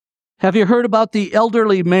Have you heard about the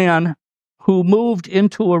elderly man who moved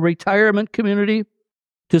into a retirement community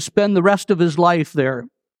to spend the rest of his life there?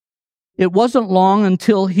 It wasn't long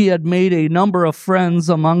until he had made a number of friends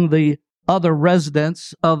among the other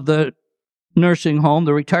residents of the nursing home,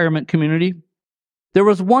 the retirement community. There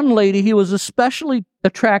was one lady he was especially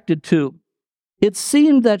attracted to. It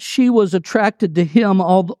seemed that she was attracted to him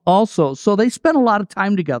also, so they spent a lot of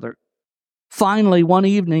time together. Finally, one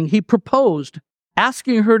evening, he proposed,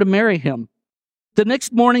 asking her to marry him. The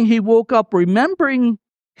next morning, he woke up remembering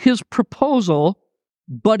his proposal,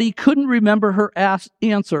 but he couldn't remember her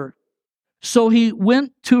answer. So he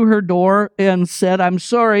went to her door and said, "I'm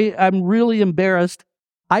sorry, I'm really embarrassed.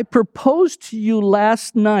 I proposed to you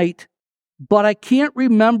last night, but I can't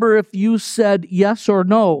remember if you said yes or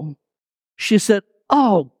no." She said,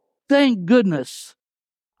 "Oh, thank goodness.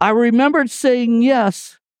 I remembered saying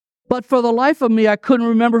yes, but for the life of me, I couldn't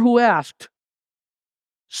remember who asked."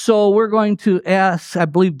 So we're going to ask, I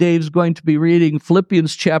believe Dave's going to be reading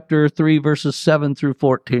Philippians chapter 3, verses 7 through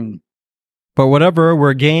 14. But whatever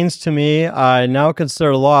were gains to me, I now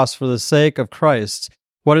consider loss for the sake of Christ.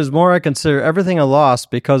 What is more, I consider everything a loss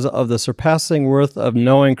because of the surpassing worth of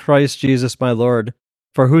knowing Christ Jesus my Lord,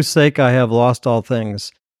 for whose sake I have lost all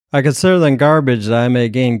things. I consider them garbage that I may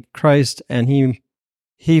gain Christ and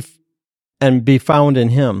and be found in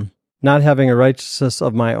him, not having a righteousness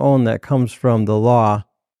of my own that comes from the law,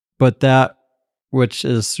 but that which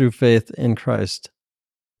is through faith in Christ.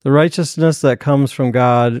 The righteousness that comes from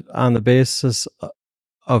God on the basis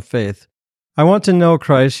of faith. I want to know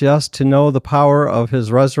Christ, yes, to know the power of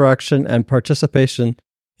his resurrection and participation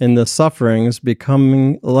in the sufferings,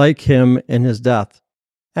 becoming like him in his death,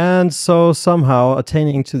 and so somehow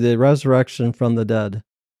attaining to the resurrection from the dead.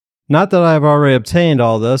 Not that I have already obtained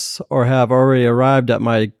all this, or have already arrived at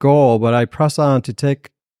my goal, but I press on to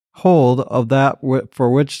take hold of that for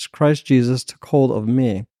which Christ Jesus took hold of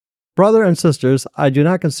me. Brother and sisters, I do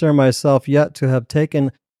not consider myself yet to have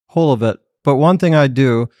taken hold of it, but one thing I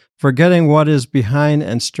do, forgetting what is behind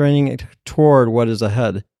and straining toward what is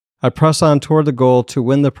ahead. I press on toward the goal to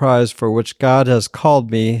win the prize for which God has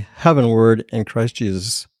called me heavenward in Christ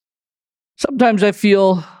Jesus. Sometimes I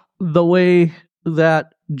feel the way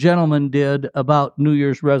that gentleman did about New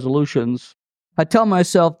Year's resolutions. I tell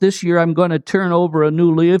myself this year I'm going to turn over a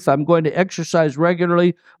new leaf. I'm going to exercise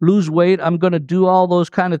regularly, lose weight. I'm going to do all those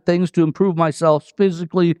kind of things to improve myself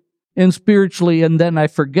physically and spiritually, and then I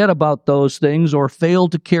forget about those things or fail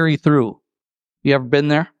to carry through. You ever been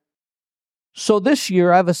there? So this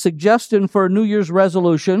year I have a suggestion for a New Year's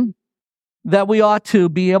resolution that we ought to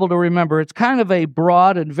be able to remember. It's kind of a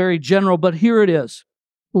broad and very general, but here it is.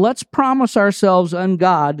 Let's promise ourselves and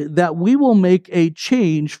God that we will make a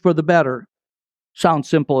change for the better. Sounds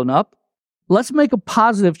simple enough. Let's make a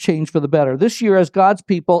positive change for the better. This year, as God's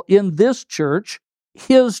people in this church,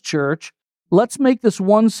 his church, let's make this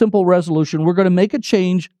one simple resolution. We're going to make a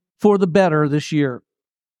change for the better this year.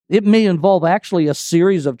 It may involve actually a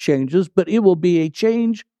series of changes, but it will be a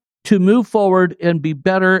change to move forward and be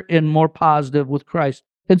better and more positive with Christ.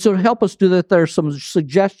 And so to help us do that, there are some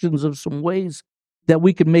suggestions of some ways that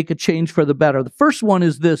we can make a change for the better. The first one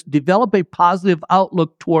is this: develop a positive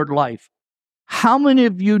outlook toward life. How many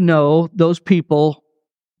of you know those people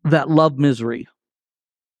that love misery?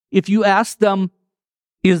 If you ask them,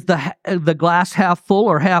 is the glass half full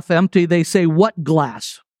or half empty, they say, what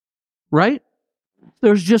glass? Right?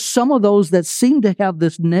 There's just some of those that seem to have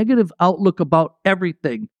this negative outlook about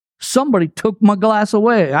everything. Somebody took my glass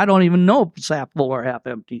away. I don't even know if it's half full or half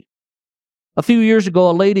empty. A few years ago,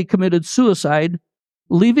 a lady committed suicide,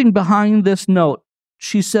 leaving behind this note.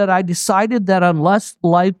 She said, "I decided that unless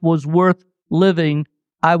life was worth living,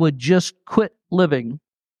 I would just quit living."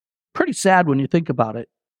 Pretty sad when you think about it.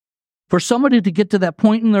 For somebody to get to that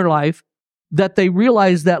point in their life that they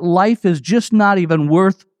realize that life is just not even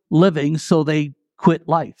worth living, so they quit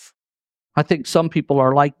life. I think some people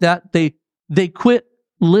are like that. They quit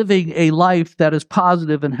living a life that is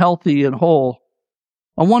positive and healthy and whole.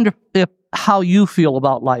 I wonder how you feel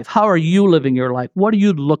about life. How are you living your life? What are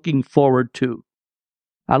you looking forward to?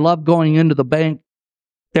 I love going into the bank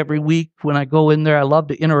every week. When I go in there, I love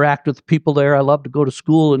to interact with the people there. I love to go to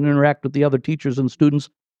school and interact with the other teachers and students.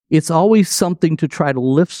 It's always something to try to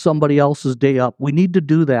lift somebody else's day up. We need to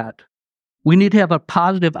do that. We need to have a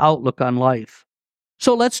positive outlook on life.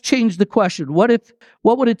 So let's change the question. What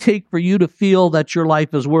would it take for you to feel that your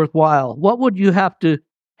life is worthwhile? What would have to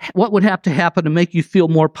happen to make you feel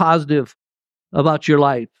more positive about your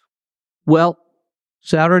life? Well,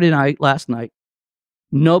 last night,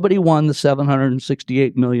 nobody won the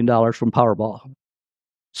 $768 million from Powerball.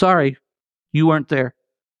 Sorry, you weren't there.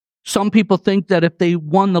 Some people think that if they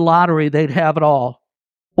won the lottery, they'd have it all.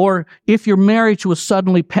 Or if your marriage was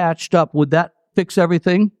suddenly patched up, would that fix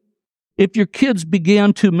everything? If your kids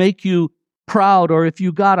began to make you proud, or if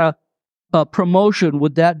you got a promotion,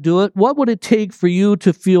 would that do it? What would it take for you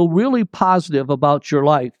to feel really positive about your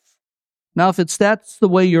life? Now, if that's the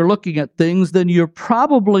way you're looking at things, then you're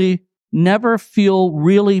probably never feel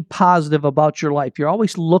really positive about your life. You're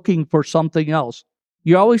always looking for something else.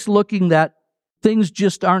 You're always looking that things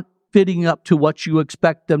just aren't fitting up to what you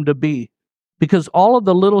expect them to be. Because all of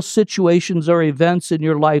the little situations or events in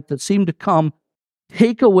your life that seem to come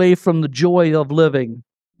take away from the joy of living.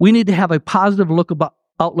 We need to have a positive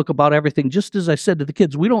outlook about everything. Just as I said to the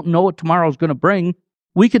kids, we don't know what tomorrow's going to bring.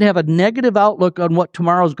 We can have a negative outlook on what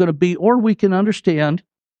tomorrow's going to be, or we can understand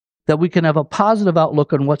that we can have a positive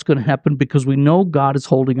outlook on what's going to happen because we know God is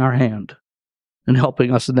holding our hand and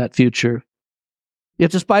helping us in that future.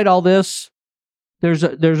 Yet despite all this, there's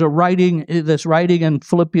a writing in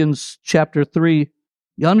Philippians chapter 3,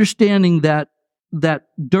 understanding that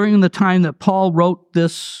during the time that Paul wrote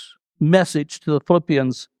this message to the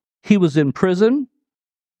Philippians, he was in prison,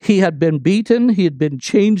 he had been beaten, he had been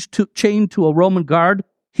chained to a Roman guard,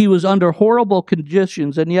 he was under horrible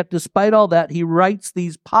conditions, and yet despite all that, he writes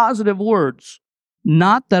these positive words,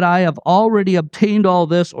 "Not that I have already obtained all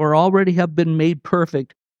this or already have been made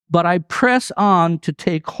perfect, but I press on to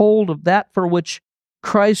take hold of that for which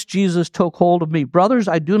Christ Jesus took hold of me. Brothers,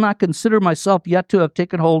 I do not consider myself yet to have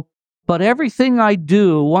taken hold, but one thing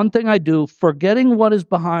I do, forgetting what is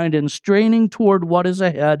behind and straining toward what is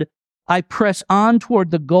ahead, I press on toward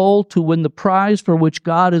the goal to win the prize for which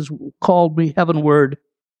God has called me heavenward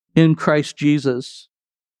in Christ Jesus."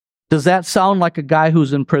 Does that sound like a guy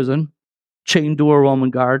who's in prison, chained to a Roman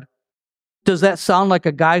guard? Does that sound like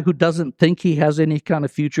a guy who doesn't think he has any kind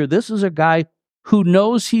of future? This is a guy who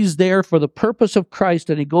knows he's there for the purpose of Christ,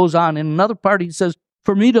 and he goes on. In another part, he says,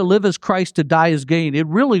 "For me to live as Christ, to die as gain. It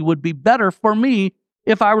really would be better for me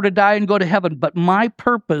if I were to die and go to heaven. But my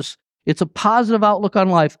purpose, it's a positive outlook on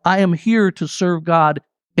life. I am here to serve God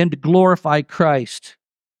and to glorify Christ."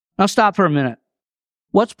 Now stop for a minute.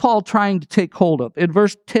 What's Paul trying to take hold of? In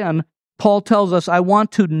verse 10, Paul tells us, "I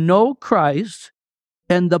want to know Christ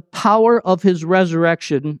and the power of his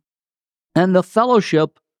resurrection and the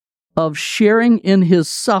fellowship of sharing in his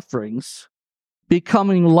sufferings,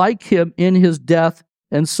 becoming like him in his death,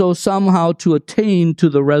 and so somehow to attain to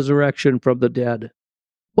the resurrection from the dead."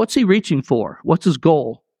 What's he reaching for? What's his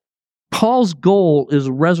goal? Paul's goal is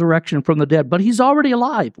resurrection from the dead, but he's already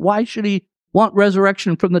alive. Why should he want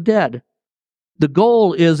resurrection from the dead? The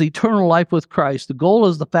goal is eternal life with Christ. The goal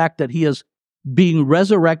is the fact that he is being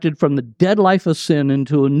resurrected from the dead life of sin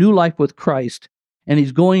into a new life with Christ, and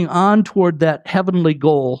he's going on toward that heavenly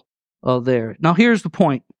goal there. Now here's the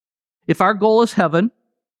point. If our goal is heaven,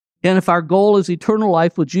 and if our goal is eternal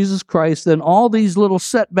life with Jesus Christ, then all these little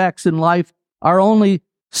setbacks in life are only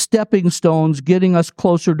stepping stones getting us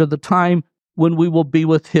closer to the time when we will be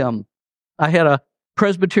with him. I had a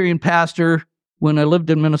Presbyterian pastor when I lived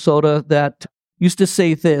in Minnesota that used to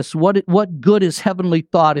say this: what good is heavenly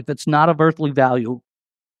thought if it's not of earthly value?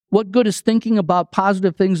 What good is thinking about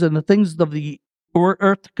positive things and the things of the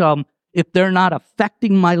earth to come if they're not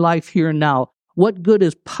affecting my life here and now? What good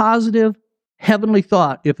is positive heavenly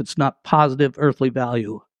thought if it's not positive earthly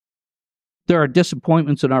value? There are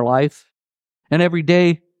disappointments in our life, and every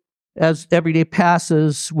day, as every day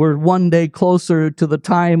passes, we're one day closer to the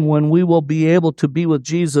time when we will be able to be with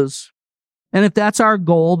Jesus. And if that's our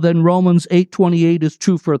goal, then Romans 8:28 is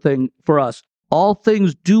true for us. All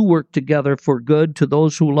things do work together for good to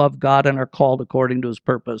those who love God and are called according to his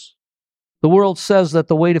purpose. The world says that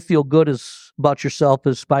the way to feel good about yourself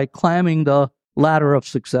is by climbing the ladder of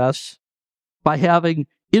success, by having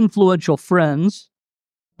influential friends,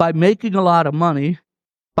 by making a lot of money,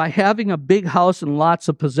 by having a big house and lots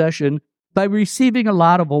of possession, by receiving a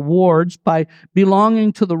lot of awards, by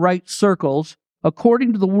belonging to the right circles.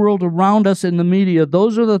 According to the world around us in the media,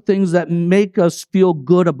 those are the things that make us feel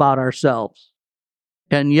good about ourselves.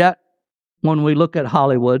 And yet, when we look at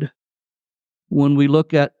Hollywood, when we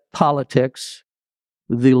look at politics,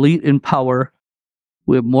 the elite in power,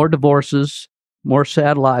 we have more divorces, more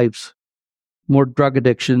sad lives, more drug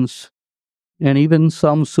addictions, and even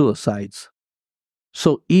some suicides.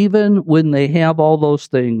 So even when they have all those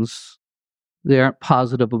things, they aren't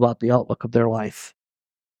positive about the outlook of their life.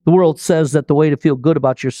 The world says that the way to feel good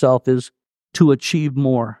about yourself is to achieve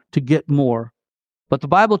more, to get more. But the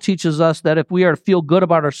Bible teaches us that if we are to feel good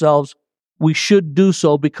about ourselves, we should do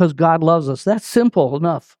so because God loves us. That's simple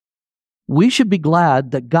enough. We should be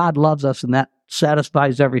glad that God loves us, and that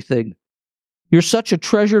satisfies everything. You're such a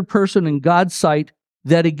treasured person in God's sight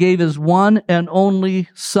that he gave his one and only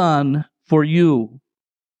Son for you.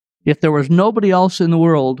 If there was nobody else in the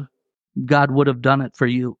world, God would have done it for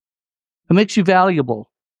you. It makes you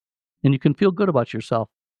valuable, and you can feel good about yourself.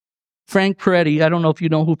 Frank Peretti, I don't know if you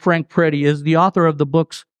know who Frank Peretti is, the author of the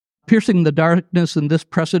books Piercing the Darkness and This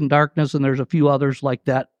Present Darkness, and there's a few others like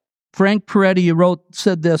that. Frank Peretti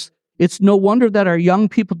said this, "It's no wonder that our young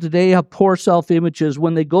people today have poor self-images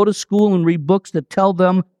when they go to school and read books that tell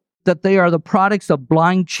them that they are the products of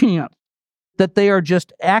blind chance, that they are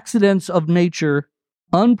just accidents of nature,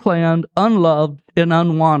 unplanned, unloved, and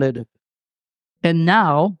unwanted." And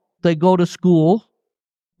now they go to school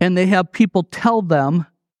and they have people tell them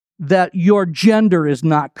that your gender is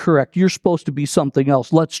not correct. You're supposed to be something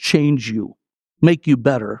else. Let's change you, make you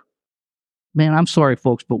better. Man, I'm sorry,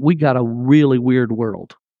 folks, but we got a really weird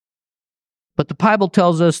world. But the Bible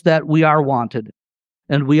tells us that we are wanted,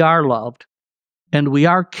 and we are loved, and we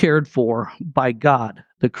are cared for by God,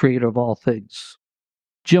 the creator of all things.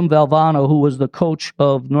 Jim Valvano, who was the coach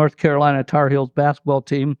of North Carolina Tar Heels basketball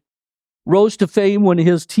team, rose to fame when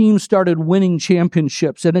his team started winning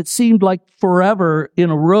championships, and it seemed like forever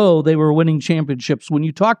in a row they were winning championships. When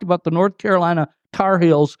you talked about the North Carolina Tar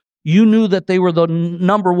Heels, you knew that they were the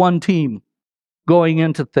number one team going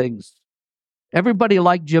into things. Everybody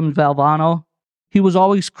liked Jim Valvano. He was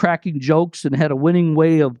always cracking jokes and had a winning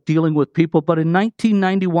way of dealing with people. But in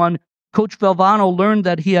 1991, Coach Valvano learned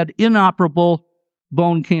that he had inoperable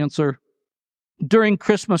bone cancer. During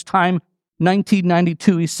Christmas time,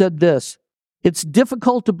 1992, he said this, "It's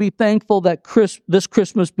difficult to be thankful that this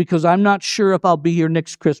Christmas because I'm not sure if I'll be here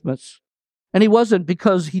next Christmas." And he wasn't,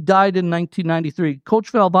 because he died in 1993.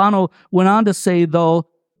 Coach Valvano went on to say, though,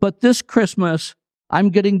 "But this Christmas, I'm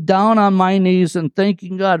getting down on my knees and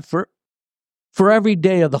thanking God for every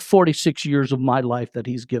day of the 46 years of my life that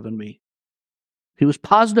he's given me." He was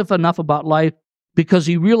positive enough about life because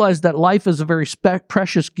he realized that life is a very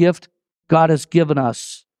precious gift God has given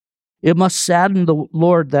us. It must sadden the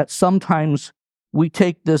Lord that sometimes we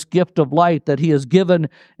take this gift of life that he has given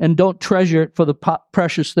and don't treasure it for the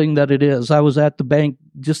precious thing that it is. I was at the bank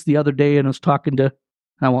just the other day and was talking to,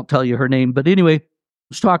 I won't tell you her name, but anyway, I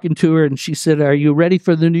was talking to her and she said, "Are you ready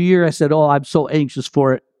for the new year?" I said, "Oh, I'm so anxious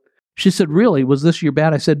for it." She said, "Really? Was this year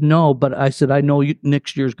bad?" I said, "No," but I said, "I know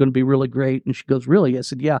next year is going to be really great." And she goes, "Really?" I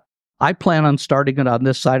said, "Yeah, I plan on starting it on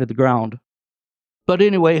this side of the ground." But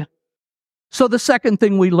anyway, so the second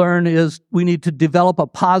thing we learn is we need to develop a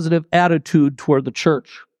positive attitude toward the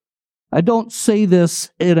church. I don't say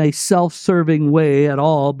this in a self-serving way at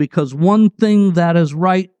all, because one thing that is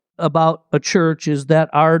right about a church is that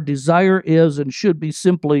our desire is and should be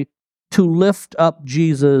simply to lift up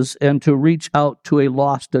Jesus and to reach out to a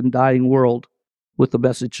lost and dying world with the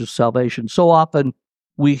message of salvation. So often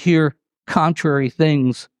we hear contrary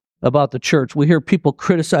things about the church. We hear people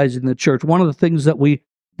criticizing the church. One of the things that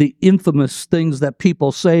the infamous things that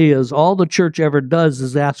people say is all the church ever does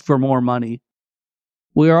is ask for more money.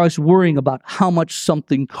 We are always worrying about how much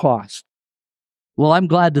something costs. Well, I'm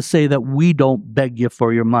glad to say that we don't beg you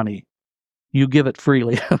for your money. You give it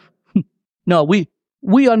freely. No,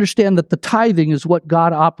 we understand that the tithing is what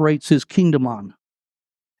God operates his kingdom on.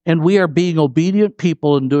 And we are being obedient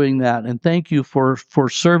people in doing that. And thank you for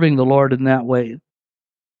serving the Lord in that way.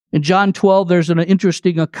 In John 12, there's an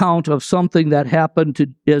interesting account of something that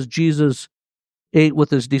happened as Jesus ate with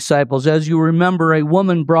his disciples. As you remember, a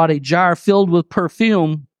woman brought a jar filled with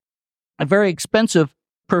perfume, a very expensive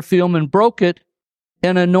perfume, and broke it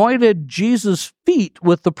and anointed Jesus' feet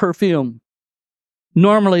with the perfume.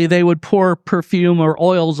 Normally, they would pour perfume or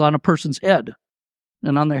oils on a person's head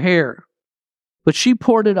and on their hair. But she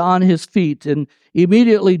poured it on his feet, and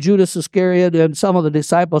immediately Judas Iscariot and some of the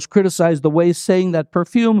disciples criticized the way, saying that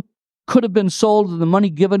perfume could have been sold and the money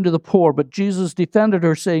given to the poor. But Jesus defended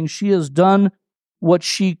her, saying, "She has done what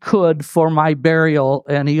she could for my burial."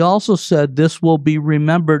 And he also said, "This will be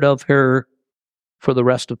remembered of her for the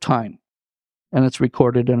rest of time." And it's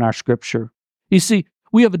recorded in our scripture. You see,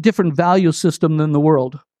 we have a different value system than the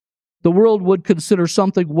world. The world would consider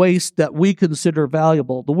something waste that we consider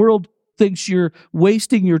valuable. The world thinks you're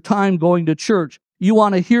wasting your time going to church. You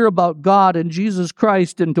want to hear about God and Jesus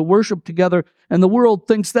Christ and to worship together, and the world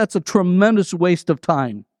thinks that's a tremendous waste of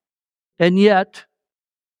time. And yet,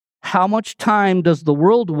 how much time does the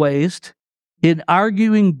world waste in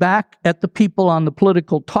arguing back at the people on the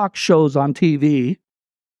political talk shows on TV,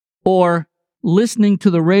 or listening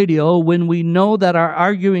to the radio when we know that our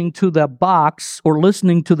arguing to the box or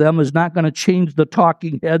listening to them is not going to change the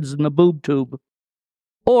talking heads in the boob tube?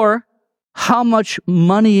 Or how much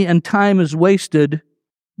money and time is wasted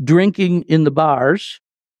drinking in the bars,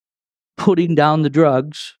 putting down the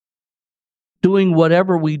drugs, Doing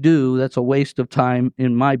whatever we do, that's a waste of time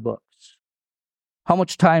in my books. How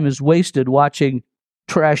much time is wasted watching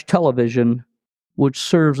trash television, which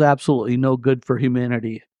serves absolutely no good for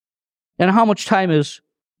humanity? And how much time is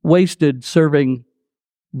wasted serving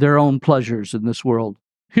their own pleasures in this world?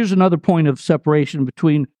 Here's another point of separation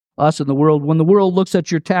between us and the world. When the world looks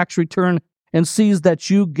at your tax return and sees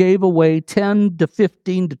that you gave away 10 to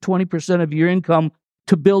 15 to 20% of your income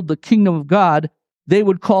to build the kingdom of God, they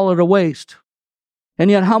would call it a waste. And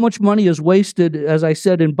yet, how much money is wasted, as I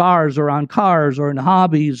said, in bars or on cars or in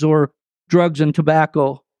hobbies or drugs and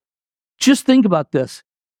tobacco? Just think about this.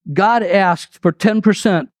 God asked for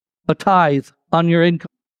 10%, a tithe, on your income.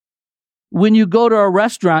 When you go to a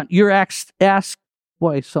restaurant, you're asked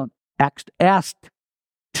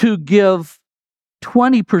to give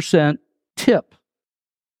 20% tip.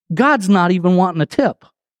 God's not even wanting a tip.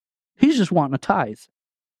 He's just wanting a tithe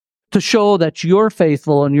to show that you're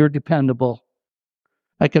faithful and you're dependable.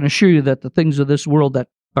 I can assure you that the things of this world that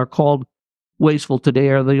are called wasteful today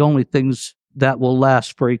are the only things that will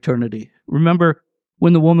last for eternity. Remember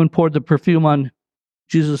when the woman poured the perfume on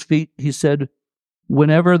Jesus' feet, he said,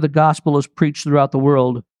 whenever the gospel is preached throughout the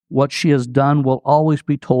world, what she has done will always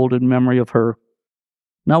be told in memory of her.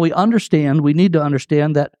 Now we need to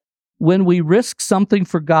understand that when we risk something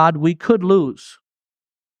for God, we could lose.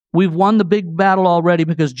 We've won the big battle already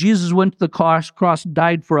because Jesus went to the cross,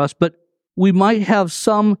 died for us, but we might have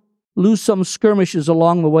lose some skirmishes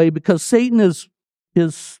along the way because Satan is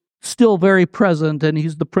still very present and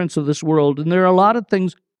he's the prince of this world. And there are a lot of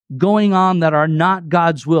things going on that are not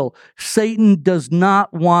God's will. Satan does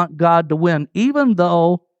not want God to win, even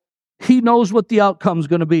though he knows what the outcome's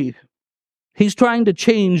going to be. He's trying to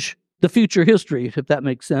change the future history, if that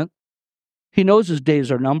makes sense. He knows his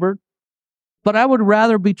days are numbered. But I would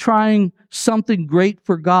rather be trying something great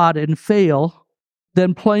for God and fail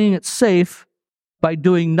than playing it safe by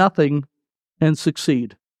doing nothing and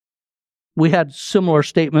succeed. We had a similar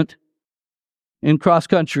statement in cross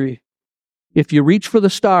country. If you reach for the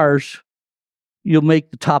stars, you'll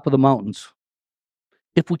make the top of the mountains.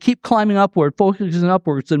 If we keep climbing upward, focusing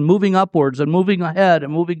upwards and moving ahead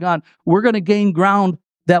and moving on, we're going to gain ground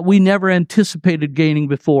that we never anticipated gaining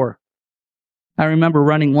before. I remember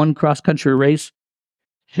running one cross-country race.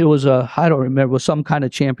 It was it was some kind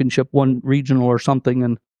of championship, one regional or something.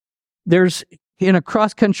 And in a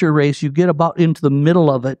cross-country race, you get about into the middle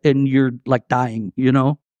of it and you're like dying,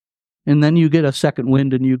 and then you get a second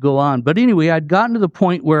wind and you go on. But anyway, I'd gotten to the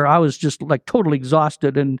point where I was just like totally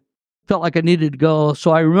exhausted and felt like I needed to go.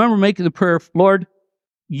 So I remember making the prayer, Lord,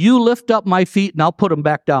 you lift up my feet and I'll put them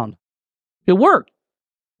back down. It worked.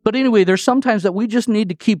 But anyway, there's sometimes that we just need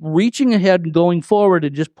to keep reaching ahead and going forward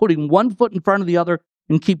and just putting one foot in front of the other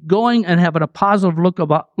and keep going and having a positive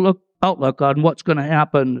outlook on what's going to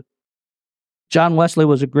happen. John Wesley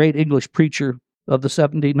was a great English preacher of the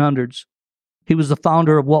 1700s. He was the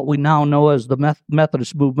founder of what we now know as the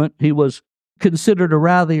Methodist movement. He was considered a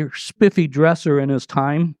rather spiffy dresser in his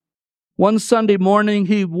time. One Sunday morning,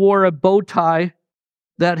 he wore a bow tie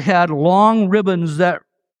that had long ribbons that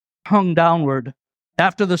hung downward.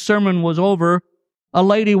 After the sermon was over, a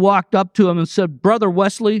lady walked up to him and said, Brother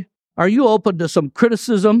Wesley, are you open to some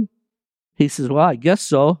criticism? He says, well, I guess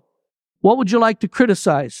so. What would you like to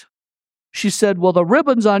criticize? She said, well, the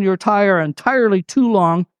ribbons on your tie are entirely too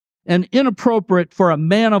long and inappropriate for a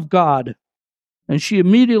man of God. And she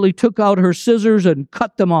immediately took out her scissors and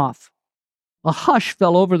cut them off. A hush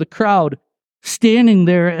fell over the crowd, standing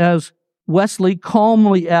there as Wesley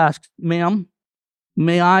calmly asked, Ma'am,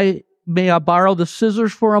 may I borrow the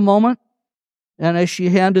scissors for a moment? And as she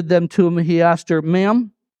handed them to him, he asked her,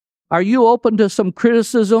 Ma'am, are you open to some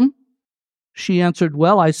criticism? She answered,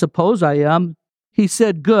 well, I suppose I am. He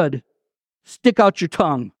said, good. Stick out your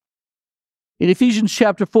tongue. In Ephesians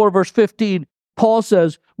chapter 4, verse 15, Paul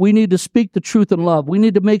says we need to speak the truth in love. We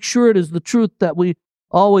need to make sure it is the truth that we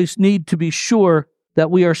always need to be sure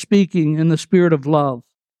that we are speaking in the spirit of love.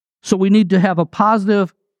 So we need to have a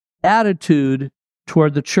positive attitude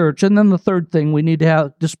toward the church. And then the third thing, we need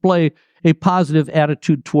to display a positive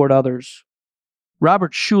attitude toward others.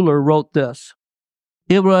 Robert Schuller wrote this,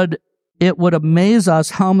 It would amaze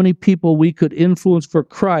us how many people we could influence for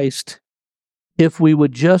Christ if we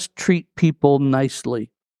would just treat people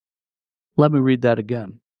nicely. Let me read that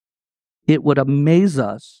again. It would amaze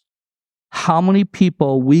us how many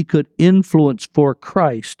people we could influence for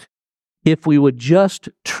Christ if we would just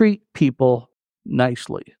treat people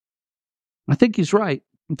nicely. I think he's right.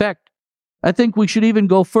 In fact, I think we should even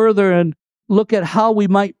go further and look at how we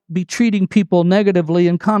might be treating people negatively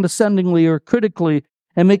and condescendingly or critically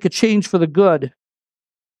and make a change for the good.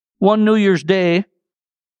 One New Year's Day,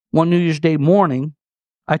 One New Year's Day morning,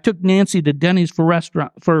 I took Nancy to Denny's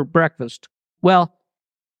for breakfast. Well,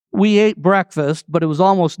 we ate breakfast, but it was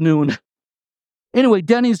almost noon. Anyway,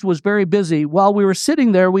 Denny's was very busy. While we were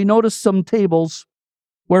sitting there, we noticed some tables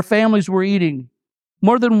where families were eating.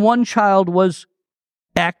 More than one child was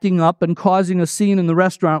acting up and causing a scene in the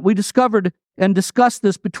restaurant. We discovered and discussed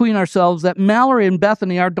this between ourselves that Mallory and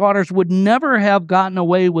Bethany, our daughters, would never have gotten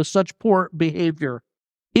away with such poor behavior.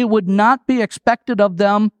 It would not be expected of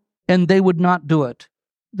them, and they would not do it.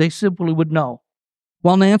 They simply would know.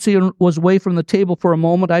 While Nancy was away from the table for a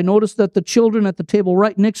moment, I noticed that the children at the table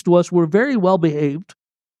right next to us were very well behaved,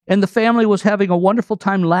 and the family was having a wonderful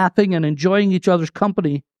time laughing and enjoying each other's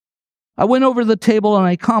company. I went over to the table and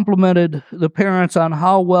I complimented the parents on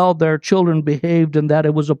how well their children behaved and that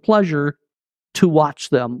it was a pleasure to watch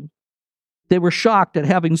them. They were shocked at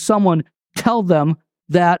having someone tell them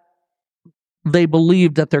that they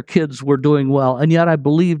believed that their kids were doing well, and yet I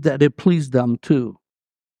believed that it pleased them too.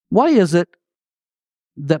 Why is it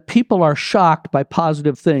that people are shocked by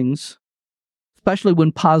positive things, especially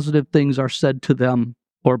when positive things are said to them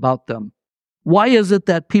or about them? Why is it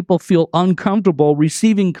that people feel uncomfortable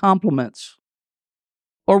receiving compliments?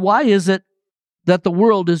 Or why is it that the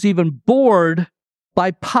world is even bored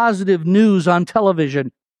by positive news on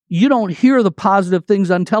television? You don't hear the positive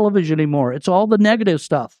things on television anymore. It's all the negative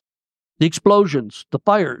stuff. The explosions, the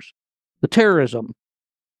fires, the terrorism.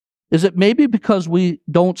 Is it maybe because we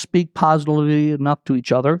don't speak positively enough to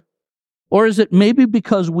each other? Or is it maybe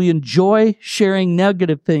because we enjoy sharing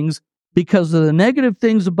negative things because of the negative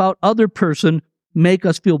things about other person make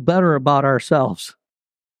us feel better about ourselves?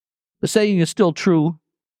 The saying is still true.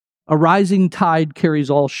 A rising tide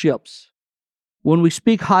carries all ships. When we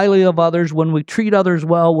speak highly of others, when we treat others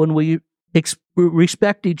well, when we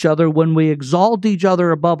respect each other, when we exalt each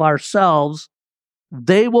other above ourselves,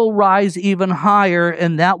 they will rise even higher,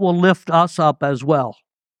 and that will lift us up as well.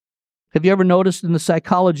 Have you ever noticed in the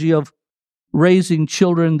psychology of raising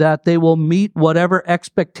children that they will meet whatever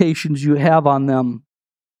expectations you have on them?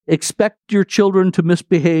 Expect your children to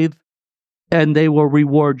misbehave, and they will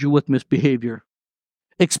reward you with misbehavior.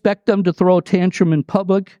 Expect them to throw a tantrum in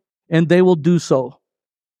public, and they will do so.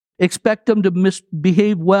 Expect them to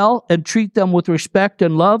misbehave well and treat them with respect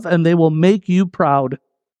and love, and they will make you proud.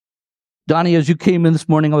 Donnie, as you came in this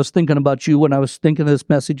morning, I was thinking about you when I was thinking of this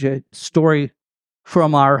message, a story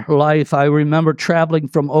from our life. I remember traveling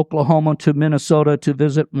from Oklahoma to Minnesota to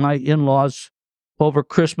visit my in-laws over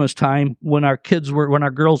Christmas time when our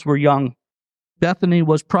girls were young. Bethany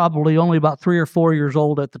was probably only about 3 or 4 years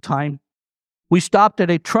old at the time. We stopped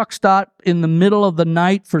at a truck stop in the middle of the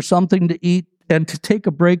night for something to eat and to take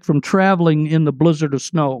a break from traveling in the blizzard of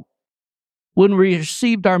snow. When we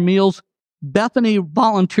received our meals, Bethany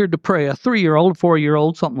volunteered to pray, a 3-year-old,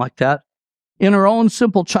 4-year-old, something like that. In her own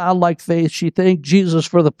simple childlike faith, she thanked Jesus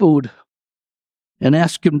for the food and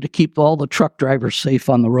asked him to keep all the truck drivers safe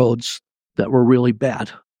on the roads that were really bad.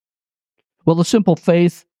 Well, the simple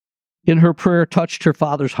faith in her prayer touched her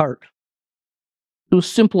father's heart. It was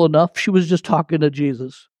simple enough. She was just talking to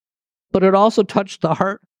Jesus. But it also touched the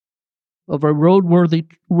heart of a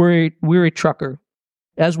weary trucker.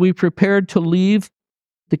 As we prepared to leave,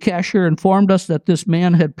 the cashier informed us that this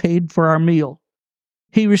man had paid for our meal.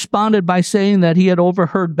 He responded by saying that he had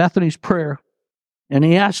overheard Bethany's prayer, and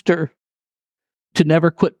he asked her to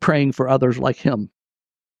never quit praying for others like him.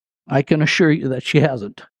 I can assure you that she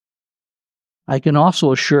hasn't. I can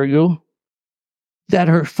also assure you that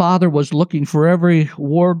her father was looking for every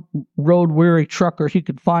road-weary trucker he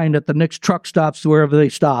could find at the next truck stops wherever they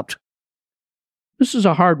stopped. This is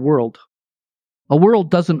a hard world. A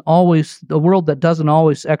world that doesn't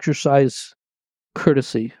always exercise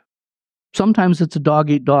courtesy. Sometimes it's a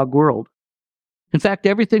dog-eat-dog world. In fact,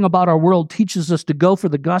 everything about our world teaches us to go for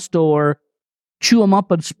the gusto or chew them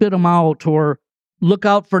up and spit them out or look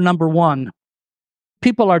out for number one.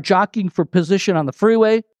 People are jockeying for position on the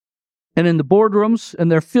freeway and in the boardrooms,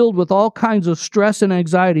 and they're filled with all kinds of stress and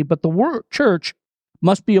anxiety. But the church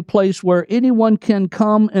must be a place where anyone can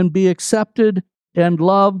come and be accepted and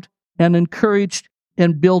loved and encouraged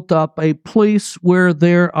and built up, a place where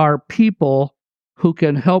there are people who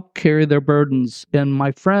can help carry their burdens. And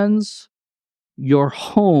my friends, your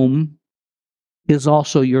home is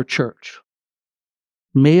also your church.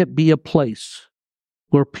 May it be a place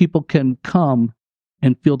where people can come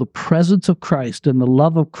and feel the presence of Christ and the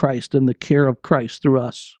love of Christ and the care of Christ through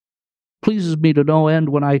us. Pleases me to no end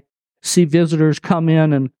when I see visitors come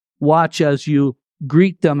in and watch as you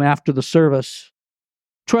greet them after the service.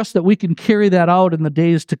 Trust that we can carry that out in the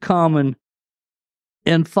days to come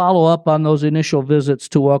and follow up on those initial visits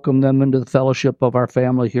to welcome them into the fellowship of our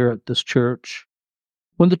family here at this church.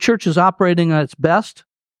 When the church is operating at its best,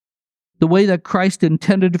 the way that Christ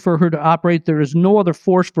intended for her to operate, there is no other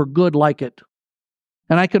force for good like it.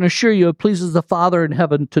 And I can assure you, it pleases the Father in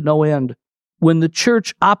heaven to no end. When the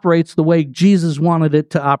church operates the way Jesus wanted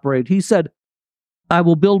it to operate, he said, I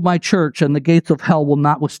will build my church and the gates of hell will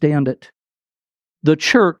not withstand it. The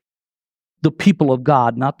church, the people of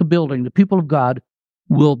God, not the building, the people of God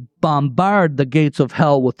will bombard the gates of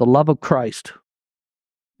hell with the love of Christ.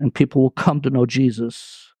 And people will come to know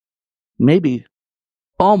Jesus. Maybe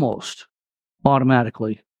almost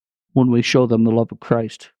automatically when we show them the love of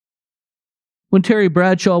Christ. When Terry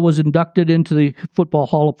Bradshaw was inducted into the Football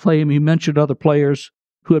Hall of Fame, he mentioned other players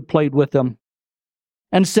who had played with him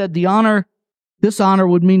and said, this honor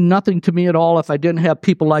would mean nothing to me at all if I didn't have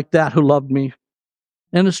people like that who loved me.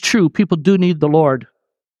 And it's true, people do need the Lord,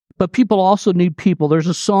 but people also need people. There's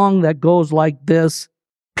a song that goes like this: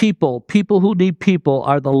 people who need people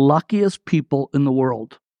are the luckiest people in the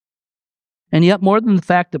world. And yet, more than the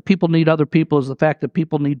fact that people need other people is the fact that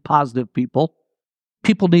people need positive people.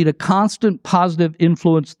 People need a constant positive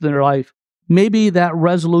influence in their life. Maybe that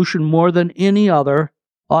resolution, more than any other,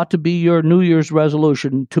 ought to be your New Year's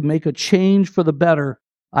resolution to make a change for the better.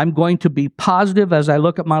 I'm going to be positive as I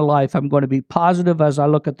look at my life. I'm going to be positive as I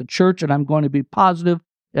look at the church, and I'm going to be positive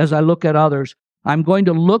as I look at others. I'm going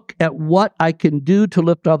to look at what I can do to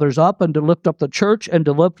lift others up and to lift up the church and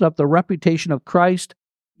to lift up the reputation of Christ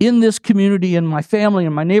in this community, in my family,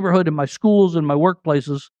 in my neighborhood, in my schools, in my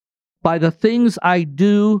workplaces, by the things I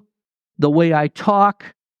do, the way I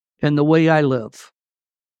talk, and the way I live.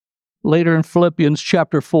 Later in Philippians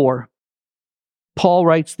chapter 4, Paul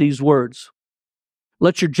writes these words: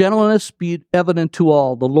 Let your gentleness be evident to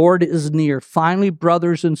all. The Lord is near. Finally,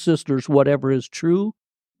 brothers and sisters, whatever is true,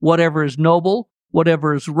 whatever is noble,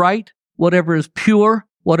 whatever is right, whatever is pure,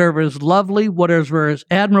 whatever is lovely, whatever is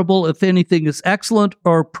admirable, if anything is excellent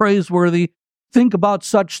or praiseworthy, think about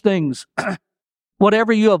such things.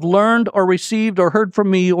 Whatever you have learned or received or heard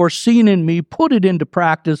from me or seen in me, put it into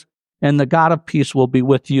practice, and the God of peace will be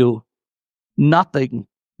with you. Nothing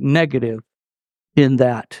negative in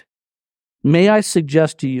that. May I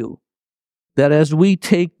suggest to you that as we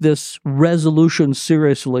take this resolution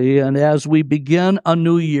seriously and as we begin a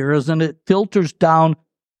new year, and it filters down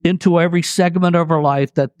into every segment of our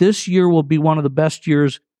life, that this year will be one of the best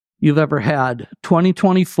years you've ever had.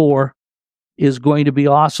 2024 is going to be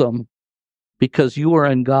awesome because you are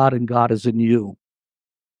in God and God is in you.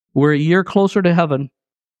 We're a year closer to heaven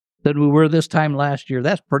than we were this time last year.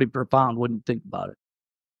 That's pretty profound when you think about it.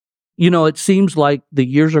 You know, it seems like the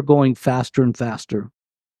years are going faster and faster.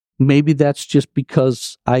 Maybe that's just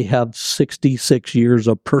because I have 66 years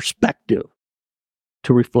of perspective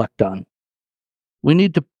to reflect on. We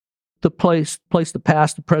need to place the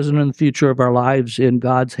past, the present, and the future of our lives in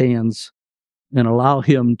God's hands and allow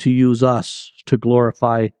Him to use us to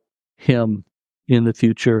glorify Him in the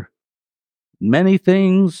future. Many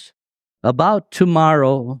things about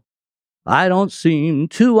tomorrow I don't seem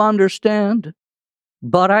to understand,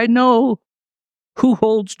 but I know who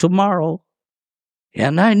holds tomorrow,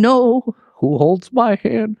 and I know who holds my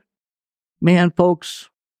hand. Man, folks,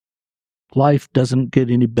 life doesn't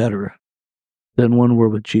get any better than when we're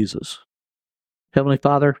with Jesus. Heavenly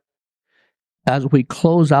Father, as we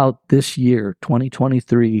close out this year,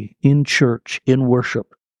 2023, in church, in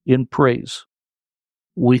worship, in praise,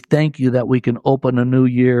 we thank you that we can open a new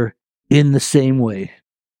year in the same way,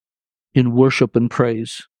 in worship and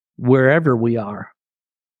praise, wherever we are.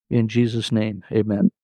 In Jesus' name, amen.